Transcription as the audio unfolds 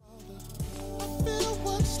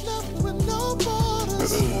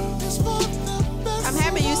further. I'm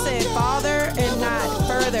happy you said farther and not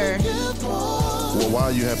further. Well, why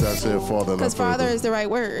you have to say farther? Because farther is the right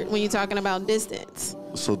word when you're talking about distance.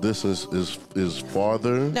 So distance is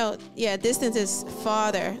farther? No, yeah, distance is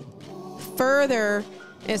farther. Further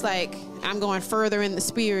is like I'm going further in the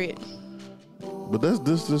spirit. But that's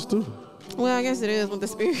distance too. Well, I guess it is with the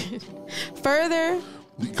spirit. Further.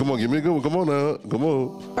 Come on, give me a good one. Come on now. Come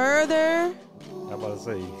on. Further. I'm about to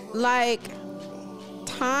say. Like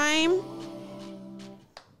time.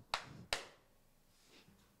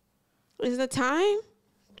 Is the time?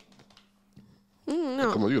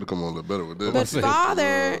 No. Come on, you gotta come on a little better with that. But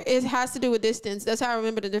farther, it has to do with distance. That's how I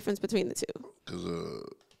remember the difference between the two. Because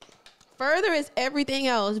further is everything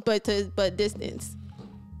else, but distance.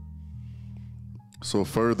 So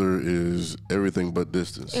further is everything but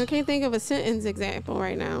distance. I can't think of a sentence example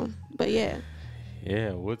right now, but yeah.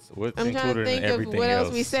 Yeah, what's I'm trying to think of what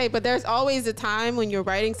else we say, but there's always a time when you're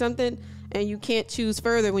writing something and you can't choose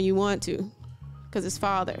further when you want to, because it's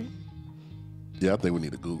farther. Yeah, I think we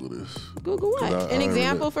need to Google this. Google what? An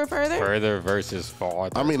example for further? Further versus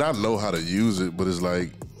farther. I mean, I know how to use it, but it's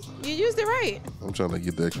like you used it right. I'm trying to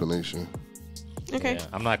get the explanation. Okay. Yeah,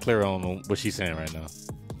 I'm not clear on what she's saying right now.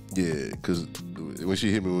 Yeah, because when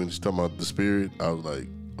she hit me when she's talking about the spirit, I was like,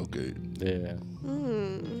 okay. Yeah.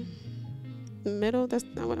 Middle, that's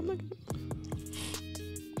not what I'm looking for.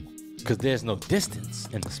 Because there's no distance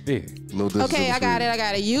in the spirit. No distance. Okay, I got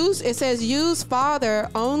it. It says use farther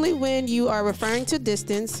only when you are referring to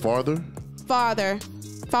distance. Farther? Farther.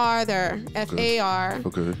 F-A-R.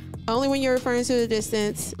 Okay. Only when you're referring to the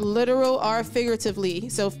distance, literal or figuratively.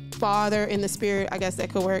 So farther in the spirit, I guess that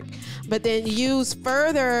could work. But then use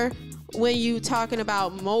further when you talking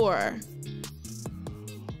about more.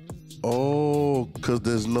 Oh, because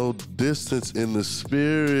there's no distance in the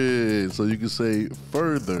spirit. So you can say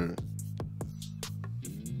further.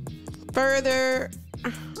 Further.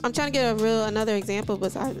 I'm trying to get another example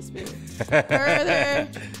besides the spirit. Further.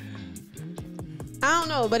 I don't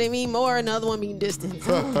know, but it mean more. Another one mean distance.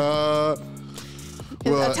 Well,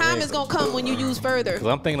 a time is gonna come when you use further. Because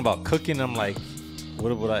I'm thinking about cooking. I'm like,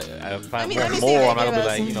 what would if I let me more? see I'm not gonna be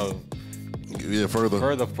like, yeah, further.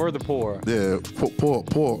 Further pour. Yeah, pour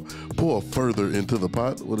further into the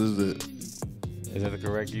pot. What is it? Is that the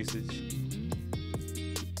correct usage?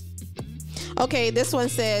 Okay, this one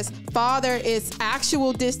says farther is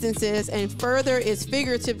actual distances and further is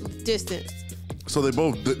figurative distance. So they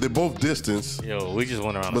both distance. Yo, we just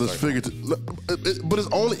went around. But it's figurative. But it's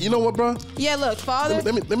only. You know what, bro? Yeah, look, farther.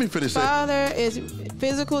 Let me finish that. Farther is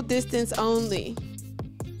physical distance only.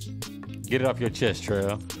 Get it off your chest,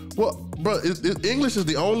 Trail. Well, bro, English is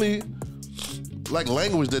the only like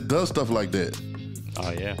language that does stuff like that.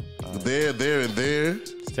 Oh yeah. There, and there.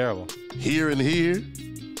 It's terrible. Here and here.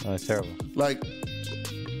 Oh, it's terrible. Like,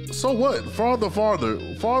 so what? Farther. What?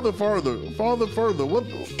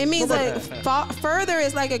 It means like further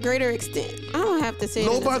is like a greater extent. I don't have to say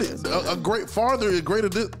nobody a great farther is greater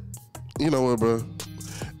than. You know what, bro?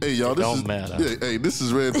 Hey, y'all, this don't matter. Yeah, hey, this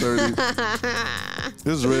is Red 30.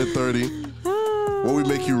 This is Red 30. Where we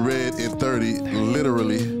make you red in 30,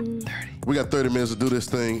 literally. 30. We got 30 minutes to do this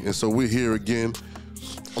thing, and so we're here again.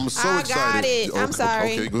 I'm so excited. I got it. I'm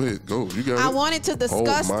sorry. Okay, go ahead. Go. You got it. I wanted to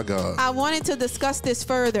discuss. Oh my God. I wanted to discuss this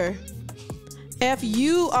further.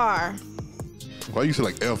 F-U-R. Why you say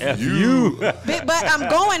like F you? But I'm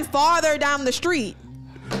going farther down the street.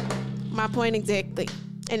 My point exactly.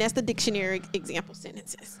 And that's the dictionary example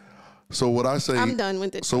sentences. So what I say, I'm done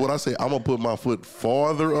with it. So what I say, I'm gonna put my foot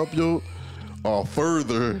farther up your, or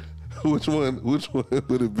further. Which one would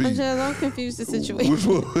it be? I'm confused the situation. Which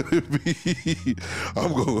one would it be?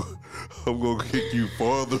 I'm gonna kick you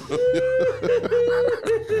farther.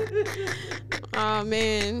 Oh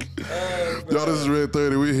man. Y'all, this is Red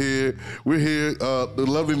 30. We're here. The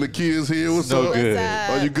lovely Nakia's here. What's up? Good.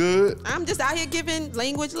 Are you good? I'm just out here giving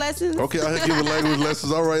language lessons. Okay, out here giving language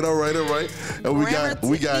lessons. All right. And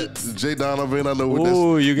we got Jay Donovan. I know with this.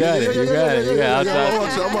 Oh, you got it. I'm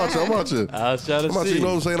out here. I was trying to see. You know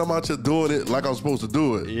what I'm saying? I'm out here doing it like I'm supposed to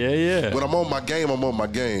do it. Yeah. But I'm on my game.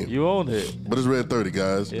 You owned it. But it's Red 30,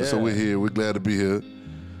 guys. Yeah. So we're here. We're glad to be here.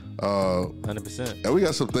 100%. And we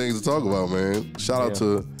got some things to talk about, man. Shout out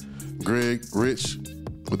to Greg Rich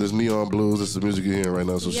with his Neon Blues. That's the music you're hearing right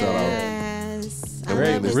now. So shout out. Yes. I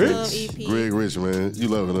Greg love this Rich? little EP. Greg Rich, man. You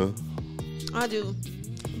love it, huh? I do.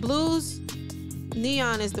 Blues,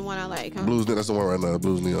 Neon is the one I like, huh? Blues, that's the one right now.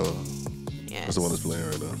 Blues Neon. Yes. That's the one that's playing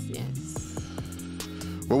right now. Yes.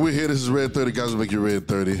 Well, we're here. This is Red 30. Guys, we'll make you Red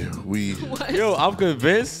 30. Yo, I'm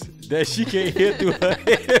convinced that she can't hear through her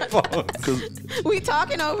headphones. We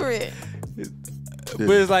talking over it. But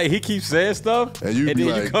it's like he keeps saying stuff, And you then be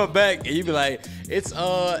you like- come back and you be like, it's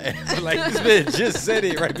like this man just said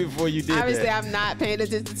it right before you did Obviously, that. I'm not paying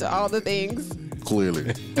attention to all the things.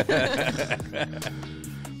 Clearly.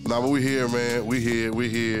 Nah, but we here, man. We here.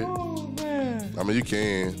 Oh man. I mean, you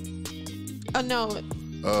can. Oh no,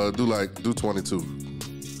 Do 22.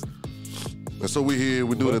 And so we here.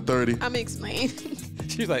 We do it at 30. I'm explaining.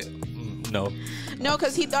 She's like, no. No,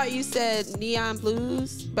 because he thought you said neon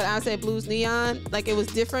blues, but I said blues neon. Like it was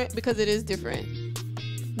different because it is different.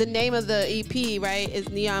 The name of the EP, right, is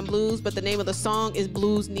Neon Blues, but the name of the song is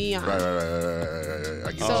Blues Neon. Right.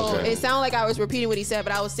 I get So it. it sounded like I was repeating what he said,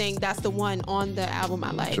 but I was saying that's the one on the album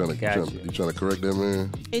I like. You trying to correct that,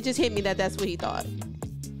 man? It just hit me that that's what he thought.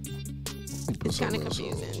 Put It's something kinda else on.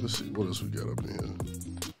 confusing. Let's see what else we got up in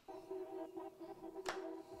here.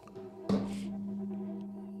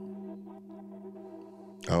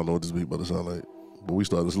 I don't know what this beat about to sound like, but we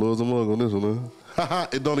started slow as a mug on this one. Huh?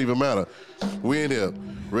 It don't even matter. We in here.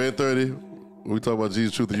 Red 30. We talk about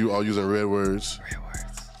Jesus Truth and you all using red words.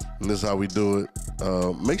 And this is how we do it.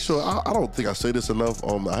 Make sure, I don't think I say this enough.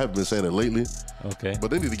 I haven't been saying it lately, Okay.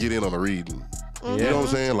 but they need to get in on the reading. Yeah. You know what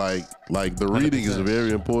I'm saying? Like the reading is 100%.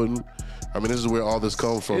 very important. I mean, this is where all this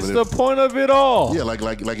comes from. It's And the point of it all. yeah, like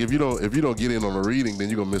if you don't get in on the reading, then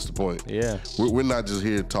you're gonna miss the point. Yeah. We're not just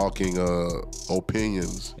here talking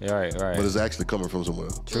opinions, Right. but it's actually coming from somewhere.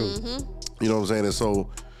 True. You know what I'm saying? And so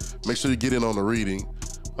make sure you get in on the reading.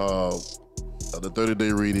 The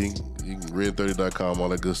 30-day reading. You can red30.com, all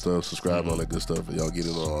that good stuff. Subscribe, all that good stuff, and y'all get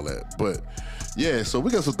in on all that. But yeah, so we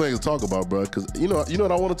got some things to talk about, bro. Because you know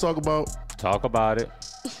what I want to talk about. Talk about it.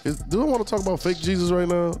 Do I want to talk about fake Jesus right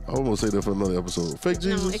now? I want to say that for another episode. Fake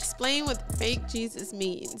Jesus. No, explain what fake Jesus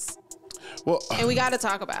means. Well, And we got to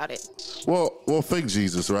talk about it. well, fake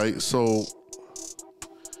Jesus, right? So,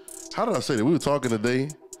 how did I say that? We were talking today,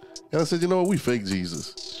 and I said, you know what? We fake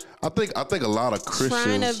Jesus. I think a lot of Christians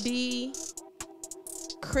Trying to be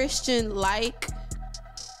Christian-like,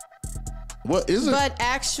 what is it? but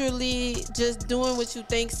actually just doing what you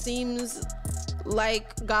think seems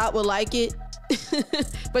like God would like it.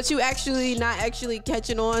 But you actually not actually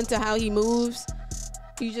catching on to how he moves.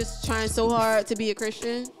 You just trying so hard to be a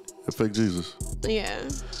Christian. Fake Jesus. Yeah.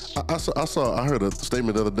 I heard a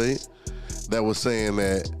statement the other day that was saying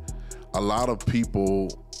that a lot of people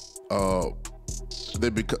they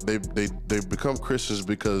become Christians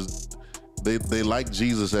because they like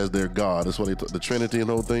Jesus as their God. That's what the Trinity and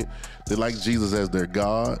the whole thing. They like Jesus as their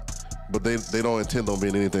God, but they don't intend on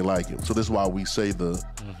being anything like him. So this is why we say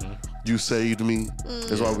you saved me.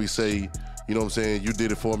 That's why we say, you know what I'm saying, you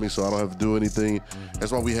did it for me so I don't have to do anything.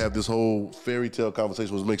 That's why we have this whole fairy tale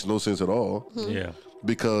conversation, which makes no sense at all. Yeah.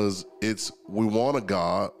 Because we want a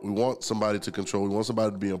God, we want somebody to control, we want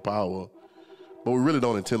somebody to be in power, but we really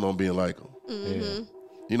don't intend on being like them. Yeah.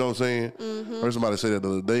 You know what I'm saying? I heard somebody say that the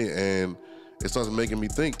other day, and it starts making me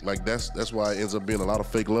think like that's why it ends up being a lot of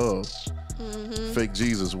fake love, fake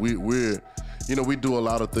Jesus. We're we do a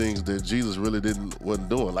lot of things that Jesus really wasn't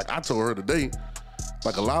doing. Like I told her today,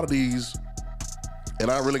 like a lot of these, and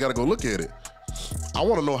I really got to go look at it. I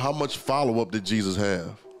want to know how much follow up did Jesus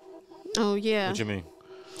have? Oh yeah. What you mean?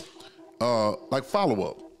 Like follow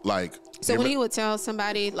up, like So when he would tell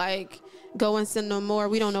somebody like, go and sin no more,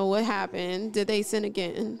 we don't know what happened. Did they sin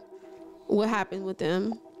again? What happened with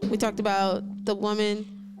them? We talked about the woman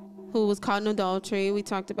who was caught in adultery. We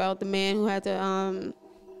talked about the man who had to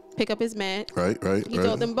pick up his mat. right. He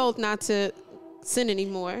told them both not to sin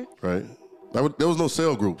anymore. Right. There was no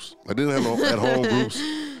cell groups. I didn't have no at-home groups.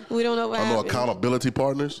 We don't know what No happened. accountability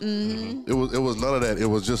partners. It was none of that. It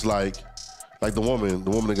was just like the woman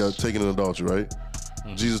that got taken in adultery, right?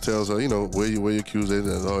 Jesus tells her, where you accused it,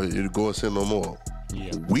 and you go and sin no more.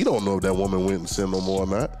 Yeah. We don't know if that woman went and sinned no more or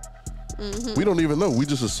not. We don't even know. We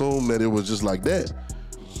just assume that it was just like that.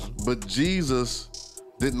 But Jesus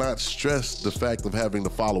did not stress the fact of having to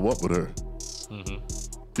follow up with her.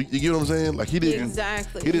 You get what I'm saying? Like he didn't.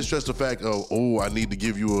 Exactly. He didn't stress the fact of, I need to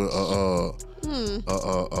give you a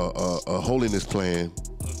holiness plan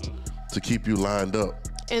to keep you lined up.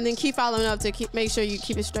 And then keep following up to make sure you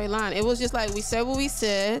keep a straight line. It was just like, we said what we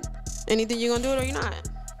said, and either you're gonna do it or you're not.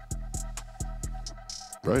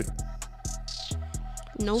 Right.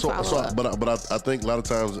 No follow up. But I think a lot of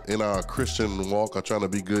times in our Christian walk, or trying to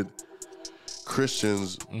be good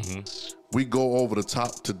Christians, we go over the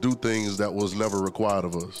top to do things that was never required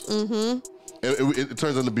of us. And it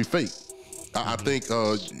turns out to be fake. I think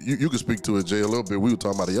you can speak to it, Jay, a little bit. We were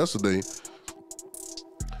talking about it yesterday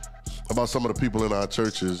about some of the people in our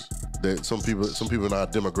churches, that some people in our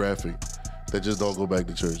demographic that just don't go back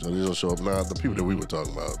to church, or they don't show up. Now the people that we were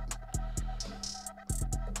talking about,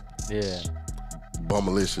 Yeah.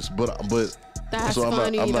 bummalicious. But That's so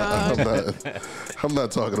funny, I'm dog.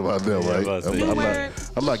 not talking about them, Yeah, right? I was about to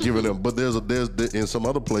say. I'm not giving them. But there's in some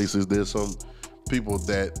other places there's some people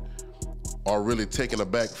that are really taken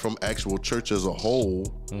aback from actual church as a whole,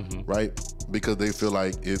 right? Because they feel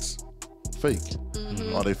like it's fake,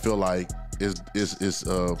 or they feel like is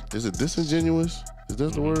it disingenuous? Is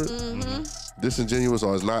that the word? Disingenuous,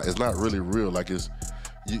 or it's not really real. Like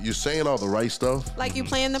you're saying all the right stuff. Like you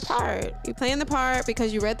playing the part. You playing the part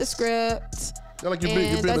because you read the script. Yeah, like you're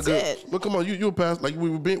being a good. Look, come on, you a pastor. Like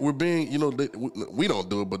we're being. You know, we don't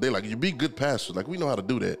do it, but they like you be good pastors. Like we know how to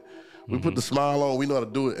do that. We put the smile on. We know how to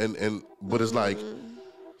do it. But it's like,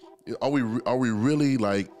 are we really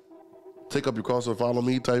like take up your cross and follow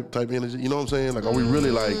me type energy? You know what I'm saying? Like, are we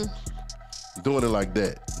really like doing it like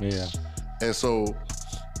that? Yeah. And so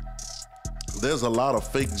there's a lot of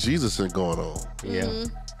fake Jesusin going on. Yeah.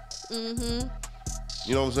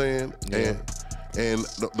 You know what I'm saying? Yeah. And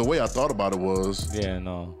the way I thought about it was, Yeah.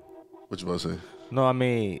 No. what you about to say? No, I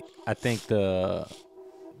mean, I think the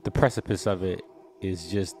precipice of it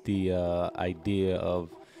is just the idea of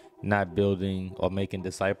not building or making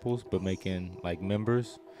disciples, but making like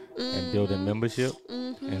members and building membership.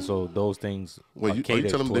 And so those things. Wait, are you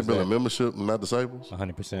telling me they building membership and not disciples?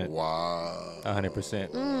 100%. Wow.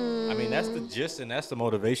 100%. I mean, that's the gist and that's the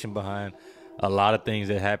motivation behind a lot of things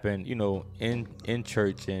that happen, you know, in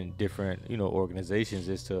church and different, you know, organizations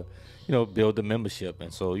is to, you know, build the membership.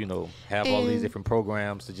 And so, you know, have all these different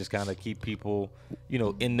programs to just kind of keep people, you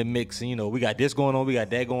know, in the mix. And, you know, we got this going on, we got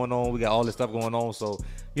that going on, we got all this stuff going on. So,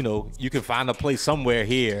 you know, you can find a place somewhere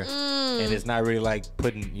here and it's not really like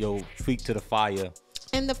putting your feet to the fire.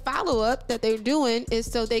 And the follow-up that they're doing is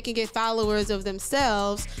so they can get followers of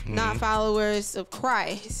themselves, not followers of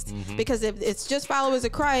Christ. Because if it's just followers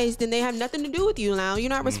of Christ, then they have nothing to do with you now. You're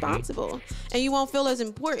not responsible. And you won't feel as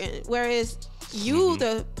important. Whereas you,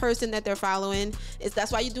 the person that they're following,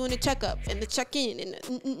 that's why you're doing the checkup and the check-in.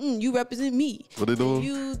 And you represent me. What they doing?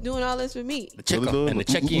 You doing all this for me. The checkup and the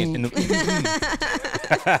check-in. And the,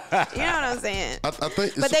 You know what I'm saying? I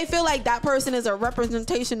think But they feel like that person is a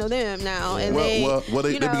representation of them now. And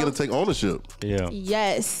they begin to take ownership. yeah.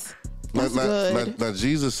 Yes. That's good. Now,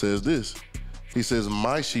 Jesus says this. He says,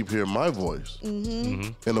 my sheep hear my voice,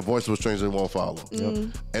 and the voice of a stranger they won't follow.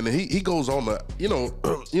 And then he goes on to, you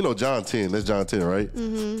know, John 10. That's John 10, right?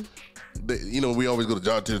 They, you know, we always go to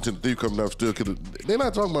John 10, the thief coming down still. They're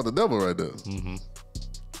not talking about the devil right there.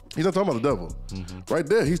 He's not talking about the devil. Right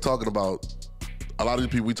there, he's talking about a lot of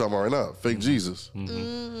these people we talking about right now, fake Jesus.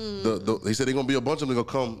 He said they're going to be a bunch of them going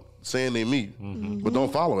to come saying they me, but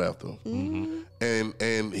don't follow after them.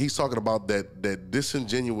 And he's talking about that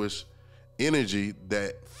disingenuous energy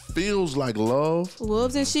that feels like love.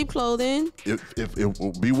 Wolves in sheep clothing. If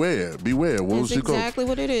beware. That's exactly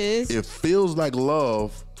what it is. It feels like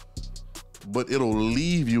love, but it'll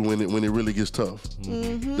leave you when it really gets tough.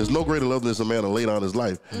 There's no greater love than a man to lay down his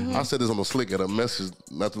life. I said this on the slick at a message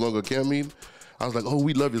not too long ago, camp meeting. I was like, oh,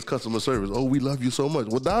 we love your customer service. Oh, we love you so much.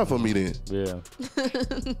 Well, die for me then. Yeah.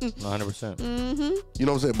 100%. You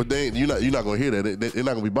know what I'm saying? But you're not going to hear that. They're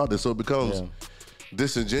not going to be about this. So it becomes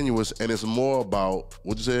disingenuous, and it's more about,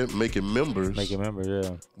 what you said, making members.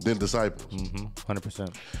 Than disciples.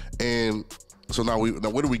 100%. And so now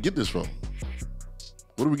where do we get this from?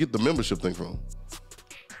 Where do we get the membership thing from?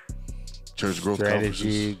 Church growth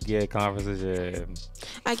strategy, conferences. Yeah.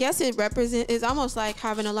 I guess it's almost like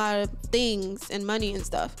having a lot of things and money and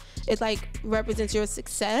stuff. It like represents your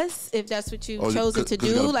success if that's what you've chosen to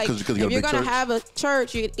do. Like if you're gonna have a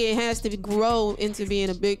church, it has to grow into being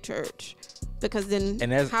a big church. Because then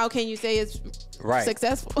how can you say it's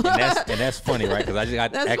successful? and that's funny, right? Because I just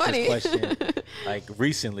got asked this question like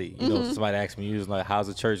recently. You know, somebody asked me, like, how's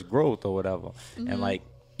the church growth or whatever? And like,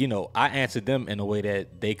 you know, I answered them in a way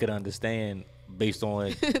that they could understand based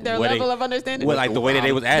on their level of understanding. Well, like the way that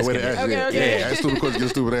they was asking. Okay. Yeah, stupid question, get a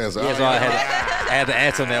stupid answer. Yeah, so I had to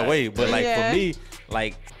answer them that way. But like for me,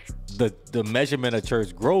 like the measurement of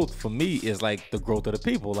church growth for me is like the growth of the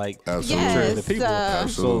people, like the maturity of the people.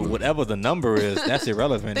 So whatever the number is, that's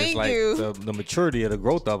irrelevant. It's like the maturity of the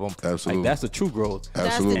growth of them. Absolutely. Like that's the true growth.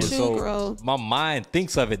 Absolutely. That's the true growth. My mind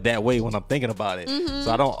thinks of it that way when I'm thinking about it. So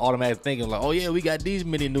I don't automatically think like, oh yeah, we got these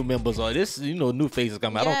many new members or this, you know, new faces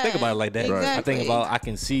coming. I don't think about it like that. Exactly. I think about I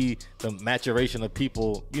can see the maturation of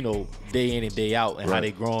people, you know, day in and day out and how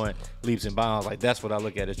they growing leaps and bounds. Like that's what I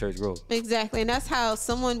look at as church growth. Exactly, and that's how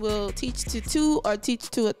someone will teach to 2 or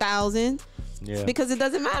teach to 1,000. Yeah. Because it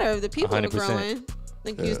doesn't matter if the people 100%. Are growing.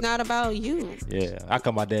 Like it's not about you. Yeah, I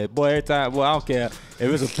come out there, boy, every time. Boy, I don't care if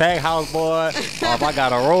it's a packed house, boy, or if I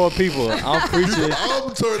got a row of people. I'm preaching.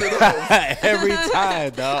 I'm turning off every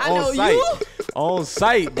time, dog. On site. On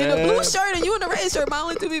site, In man. the blue shirt and you in the red shirt, my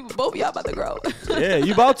only two people, both of y'all about to grow. Yeah,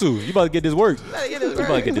 you about to. You about to get this work. You about to get this You about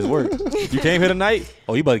to work. get this work. You came here tonight?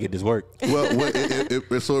 Oh, you about to get this work. Well,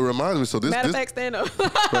 so it reminds me. So this, Matter of this fact, stand up.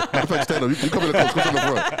 matter of fact, stand up. You come in the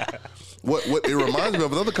front. What it reminds me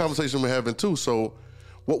of another conversation we're having too. So,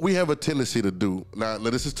 what we have a tendency to do now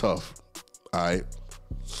this is tough. All right,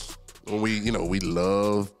 when we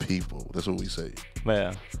love people. That's what we say.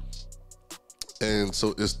 Man. And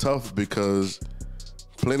so it's tough because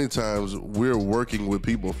plenty of times we're working with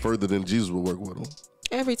people further than Jesus will work with them.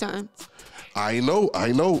 Every time. I know.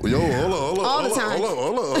 Yo, hold on. All the time.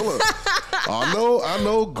 I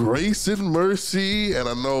know grace and mercy, and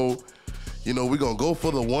I know, we're going to go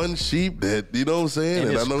for the one sheep that, you know what I'm saying?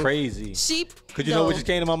 And I it's know crazy. Sheep. Because you know what just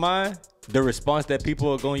came to my mind? The response that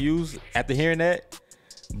people are going to use after hearing that?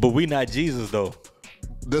 But we not Jesus, though.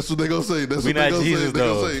 That's what they going to say. That's We what they not going to say. Jesus, They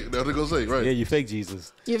though. gonna say. That's what they going to say, right? Yeah, you fake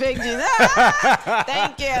Jesus. You fake Jesus.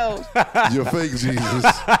 Thank you. You're fake Jesus.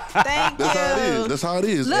 Thank That's how it you. is. That's how it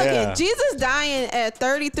is. Look, Yeah. Jesus dying at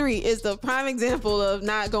 33 is the prime example of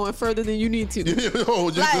not going further than you need to.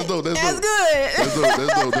 Oh, that's dope. That's That's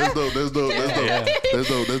dope.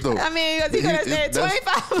 good. That's dope. I mean, because he could have stayed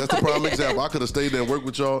 25. That's the prime example. I could have stayed there and worked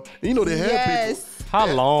with y'all. And they had people. How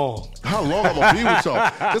long? How long I'm gonna be with y'all?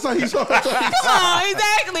 That's how he's. Come on,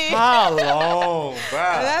 exactly. How long, bro?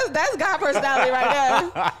 That's God personality right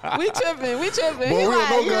there. We tripping. Boy, He we don't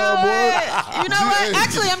know you God, know boy. You know what?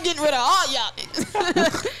 Actually, I'm getting rid of all y'all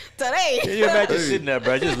today. Can you imagine sitting there,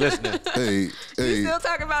 bro, just listening? Hey, Still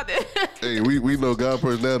talking about that. hey, we know God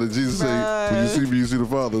personality. Jesus say, when you see me, you see the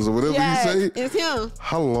Father. So whatever Yes, you say, it's him.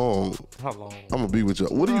 how long How long? I'm gonna be with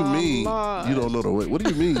y'all? What do you mean? Lord. You don't know the way? What do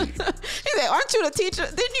you mean? He said, "Aren't you the teacher?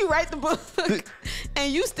 Didn't you write the book?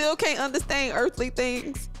 And you still can't understand earthly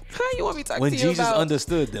things? How you want me to talk When to you Jesus about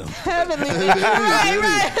understood them. heavenly things?" There it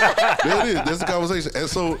is. Right. There it is. That's the conversation. And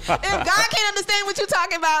so, If God can't understand what you're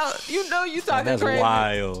talking about, you know you talking That's crazy.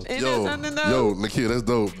 wild. Ain't that something though? yo, Nakia, that's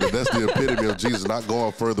dope. That's the epitome of Jesus not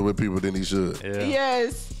going further with people than he should. Yeah.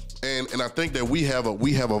 Yes. And I think that we have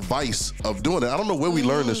a vice of doing it. I don't know where we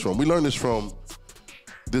learned this from. We learned this from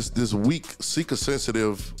this weak, seeker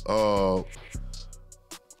sensitive,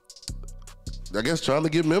 I guess trying to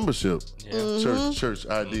get membership. Yeah. Church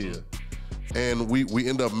idea. And we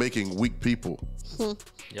end up making weak people.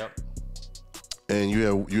 Yep. And you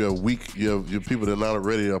have your people that are not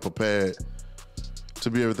ready or prepared to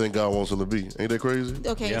be everything God wants them to be. Ain't that crazy?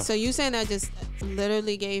 Okay, Yeah. so you saying that just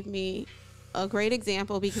literally gave me a great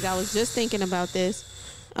example because I was just thinking about this.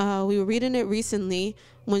 We were reading it recently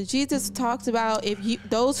when Jesus talks about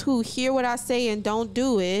those who hear what I say and don't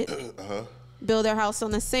do it, build their house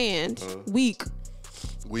on the sand. Weak.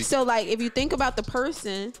 So like if you think about the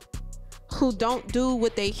person who don't do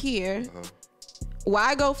what they hear,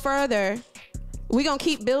 why go further? We gonna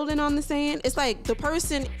keep building on the sand? It's like the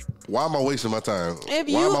person. Why am I wasting my time? If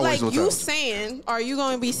Why you am I like wasting my you time? saying, are you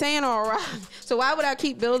going to be saying all right? So why would I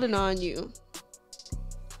keep building on you?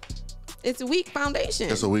 It's a weak foundation.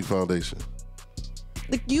 It's a weak foundation.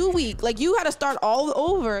 Like you weak. Like you had to start all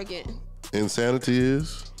over again. Insanity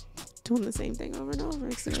is Doing the same thing over and over.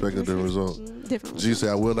 expect a different result. Different. Jesus said,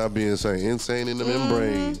 I will not be insane. Insane in the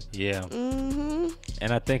membrane. Yeah.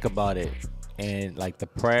 And I think about it, and like the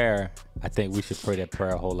prayer, I think we should pray that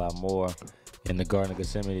prayer a whole lot more in the Garden of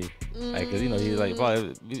Gethsemane. Like, cause he's like,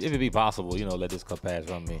 "Father, if it be possible, let this cup pass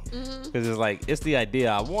from me." Cause it's like, it's the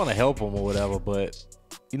idea. I want to help him or whatever, but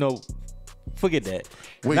forget that.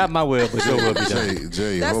 Wait. Not my will, but your will be done.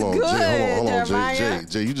 Jay, That's hold on. good, Hold on. Jeremiah.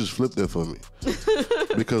 Jay, you just flipped that for me.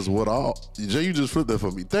 Because Jay, you just flipped that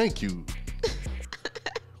for me. Thank you.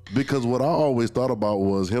 Because what I always thought about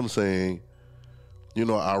was him saying,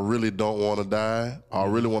 I really don't want to die. I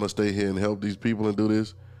really want to stay here and help these people and do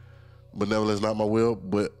this. But nevertheless, not my will.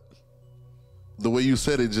 But the way you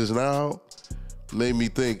said it just now made me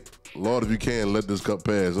think, Lord, if you can, let this cup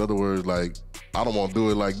pass. In other words, like, I don't want to do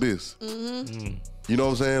it like this. You know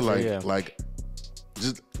what I'm saying? Like,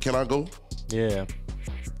 just, can I go? Yeah.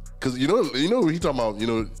 Because he talking about,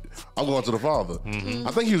 I'm going to the Father.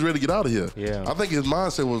 I think he was ready to get out of here. Yeah. I think his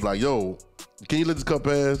mindset was like, yo, can you let this cup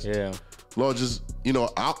pass? Yeah. Lord, just,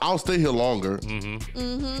 I'll stay here longer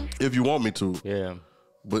if you want me to. Yeah.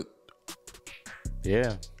 But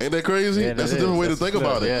Yeah. ain't that crazy? Yeah, That's that a different way to is. think That's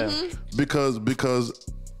about it. good, yeah. Because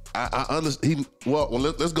I understand.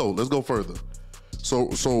 Let's go further. So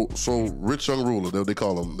rich young ruler, they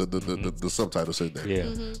call him. The subtitle said that. Yeah.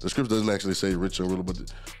 The script doesn't actually say rich young ruler, but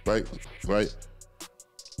right.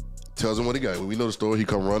 Tells him what he got. When we know the story, he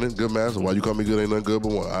come running. Good master. Why you call me good? Ain't nothing good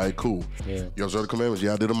but one. All right, cool. Yeah. You observe the commandments.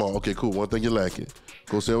 Yeah, I did them all. Okay, cool. One thing you're lacking.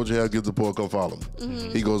 Go sell what you have, give the poor, come follow me.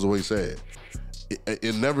 He goes away sad.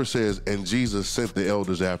 it never says, and Jesus sent the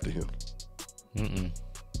elders after him.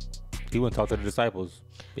 He wouldn't talk to the disciples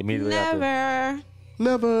immediately after.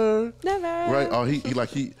 Never. Never. Right? Oh,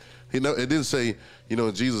 he know, it didn't say,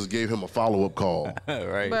 Jesus gave him a follow-up call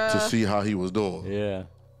Right. Bruh. to see how he was doing. Yeah.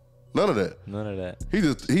 None of that. None of that.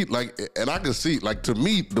 He like, and I could see, like, to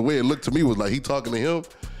me, the way it looked to me was like he talking to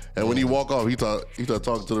start when he walk off, he start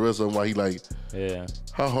talking to the rest of them while he like, Yeah.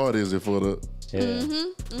 how hard is it for the? Yeah.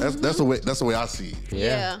 That's the way I see it.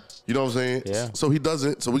 Yeah. You know what I'm saying? Yeah. So he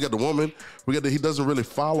doesn't. So we got the woman. He doesn't really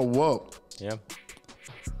follow up Yeah.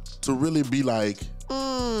 to really be like,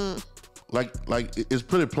 like it's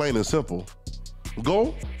pretty plain and simple.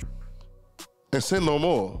 Go and sin no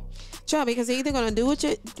more. Sure, because they're either gonna do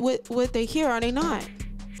what they hear or they not.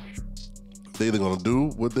 They either gonna do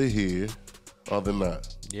what they hear or they're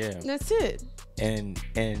not. Yeah. That's it. And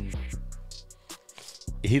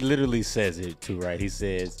he literally says it too, right? He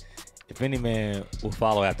says, if any man will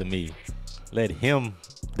follow after me, let him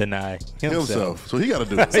deny himself. So he got to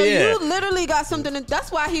do it. So Yeah. you literally got something.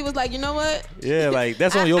 That's why he was like, you know what? Yeah, like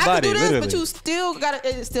that's on your I body, can do this, literally. but you still got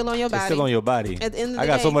it. It's still on your body. It's still on your body. At the end of I the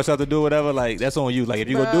got so day. much stuff to do, whatever. Like that's on you. Like if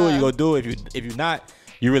you gonna do it, you gonna do it. If you not,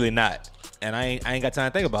 you really not. And I ain't got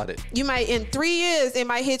time to think about it. You might, in 3 years, it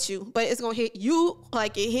might hit you, but it's gonna hit you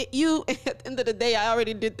like it hit you. At the end of the day, I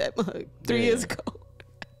already did that mug 3 years ago.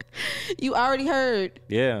 You already heard.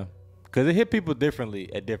 Yeah, because it hit people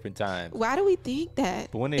differently at different times. Why do we think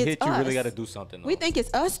that? But when it It's hit you, us. really got to do something. Though. We think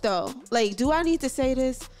it's us though. Like, do I need to say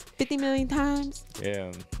this 50 million times?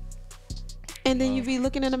 Yeah. And then you be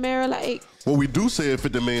looking in the mirror like, Well, we do say it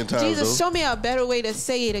 50 million times, Jesus, though. show me a better way to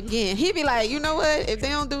say it again. He'd be like, you know what? If they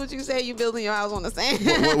don't do what you say, you building your house on the sand.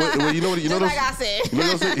 Well, you know what? Just like I said. You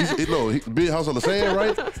know what I'm saying? He big house on the sand,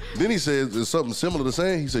 right? Then he says it's something similar to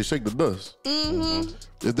sand. He says shake the dust. Mm-hmm.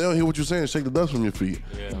 If they don't hear what you're saying, shake the dust from your feet.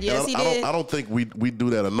 Yeah. And Yes, he did. I don't think we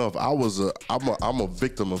do that enough. I'm a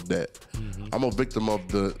victim of that. I'm a victim of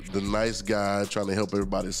the nice guy trying to help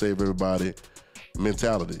everybody, save everybody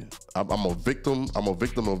mentality. I'm a victim. I'm a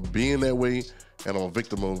victim of being that way, and I'm a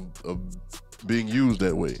victim of being used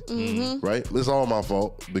that way. Right? It's all my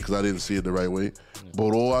fault because I didn't see it the right way. But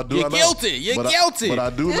I do. You're I know. guilty. You're guilty. But I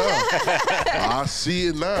do now. I see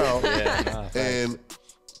it now. Yeah, And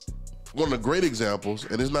one of the great examples,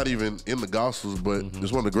 and it's not even in the Gospels, but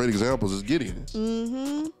it's one of the great examples, is Gideon.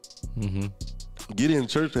 Gideon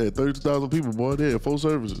church had 32,000 people, boy. They had 4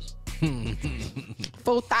 services.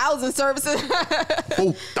 4,000 services.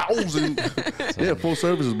 4,000. Yeah, 4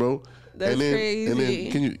 services, bro. That's And then crazy.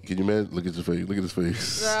 can you imagine? Look at his face. Look at his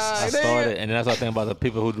face. I started, and then I started thinking about the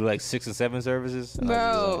people who do like 6 and 7 services. And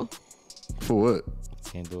I was Bro, For what? just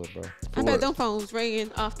like, can't do it, bro. I what? bet them phones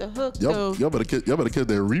ringing off the hook though. Y'all better catch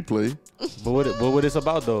that replay. But what it's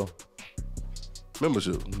about though?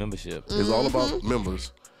 Membership. Membership. It's all about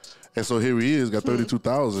members. And so here he is, got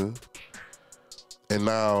 32,000, and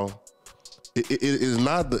now it is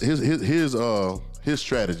not his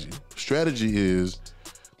strategy. Strategy is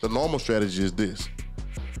the normal strategy is this.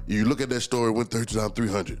 You look at that story, went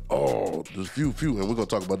 32,300. Oh, there's few, and we're gonna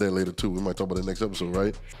talk about that later too. We might talk about that next episode,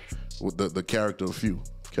 right? With the character of few,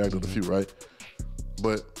 of the few, right?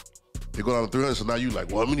 But you go down to 300, so now you like,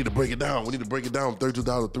 well, we need to break it down. We need to break it down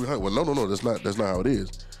 32,300. Well, no, that's not how it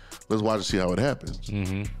is. Let's watch and see how it happens.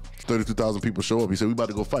 32,000 people show up. He said, we about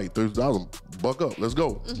to go fight. 32,000, buck up, let's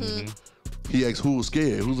go. He asked who was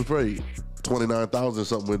scared, who's afraid. 29,000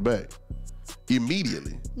 something went back.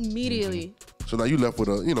 Immediately. So now you left with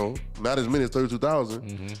not as many as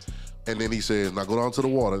 32,000. And then he says, now go down to the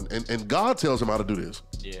water. And God tells him how to do this.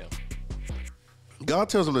 Yeah. God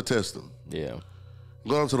tells him to test him. Yeah.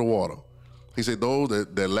 Go down to the water. He said, those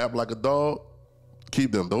that lap like a dog,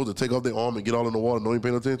 keep them. Those that take off their arm and get all in the water, no ain't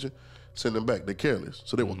paying attention, send them back. They're careless.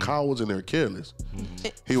 So they were cowards and they're careless.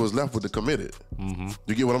 He was left with the committed.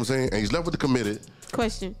 You get what I'm saying? And he's left with the committed.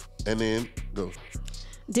 Question. And then go.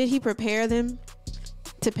 Did he prepare them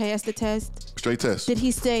to pass the test? Straight test. Did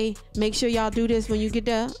he say, make sure y'all do this when you get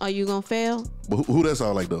there or you gonna fail? But who that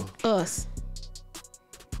sound like though? Us.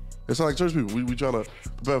 It sound like church people. We trying to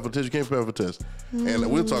prepare for test. You can't prepare for test. And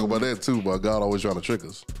we'll talk about that too, but God always trying to trick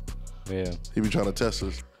us. Yeah. He be trying to test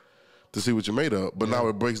us to see what you're made of. But now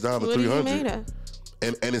it breaks down to What are you 300. made of?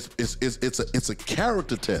 And it's a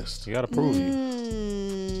character test. You gotta prove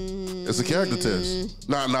you. It's a character test.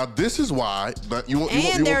 Now this is why. Now, you want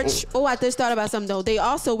I just thought about something though. They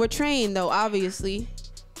also were trained though, obviously,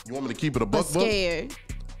 you want me to keep it a but buck? scared.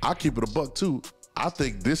 I keep it a buck too. I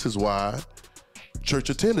think this is why church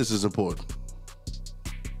attendance is important.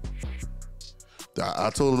 I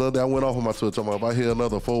told him the other day, I went off on my Twitter talking about if I hear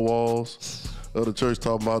another 4 walls of the church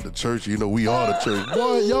talking about the church, we are the church.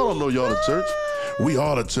 Boy, y'all don't know y'all the church. We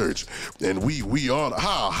are the church, and we are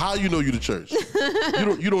how you know you the church?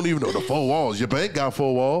 you don't even know the 4 walls. Your bank got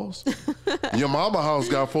 4 walls. Your mama house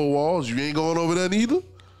got 4 walls. You ain't going over there neither.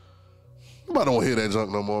 Nobody don't hear that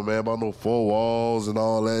junk no more, man. About no 4 walls and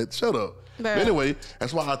all that. Shut up. But anyway,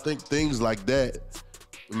 that's why I think things like that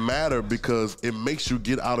matter, because it makes you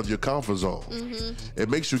get out of your comfort zone. It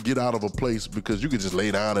makes you get out of a place, because you can just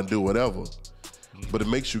lay down and do whatever. But it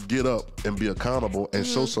makes you get up and be accountable and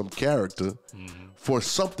show some character for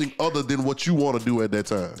something other than what you want to do at that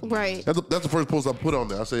time. Right. That's the first post I put on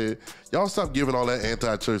there. I said, y'all stop giving all that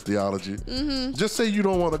anti-church theology. Just say you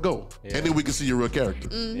don't want to go. And then we can see your real character.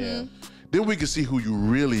 Then we can see who you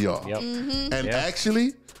really are. And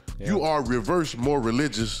actually, you are reverse more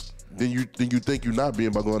religious than you think you're not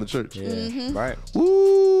being by going to church. Right.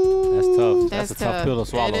 Woo. That's tough. That's a tough pill to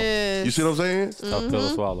swallow. It is. You see what I'm saying? It's a tough pill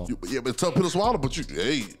to swallow. Yeah, but it's a tough pill to swallow, but you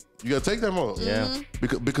gotta take that one. Yeah.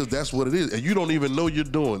 Because that's what it is. And you don't even know you're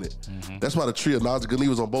doing it. That's why the tree of knowledge and good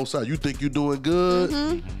evil is on both sides. You think you're doing good,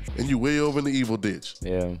 and you way over in the evil ditch.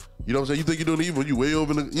 Yeah. You know what I'm saying? You think you're doing the evil, you way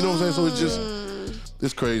over in the, you know what I'm saying? So it's just,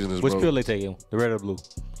 it's craziness, Which bro. pill they taking? The red or blue?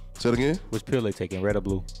 Say it again? Which pill they taking? Red or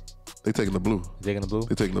blue? They taking the blue. Taking the blue?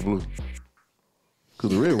 They taking the blue. Because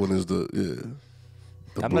the red one is the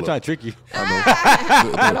I'm not trying to trick you.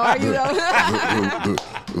 I Are you though?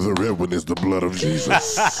 the red one is the blood of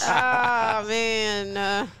Jesus. Oh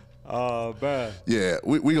man. Oh, bad. Yeah,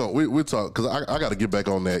 we talk, because I got to get back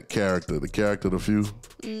on that character, the character of the few.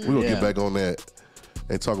 We're going to get back on that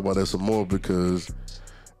and talk about that some more, because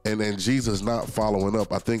and then Jesus not following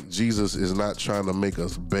up. I think Jesus is not trying to make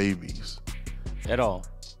us babies At all.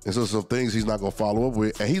 and so some things he's not going to follow up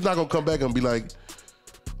with, and he's not going to come back and be like,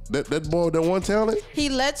 that boy with that one talent, He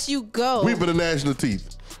lets you go. weeping the gnashing of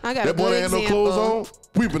teeth. I got That a boy good that had no example. clothes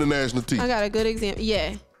on, weeping the gnashing of teeth. I got a good example.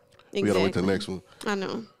 Yeah. Exactly. We got to wait till the next one. I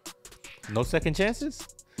know. No second chances?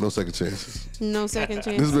 No second chances. No second This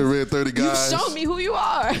chance. has been Red 30, You guys. show me who you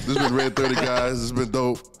are. This has been Red 30, guys. This has been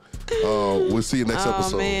dope. We'll see you next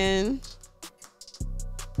episode. Oh man.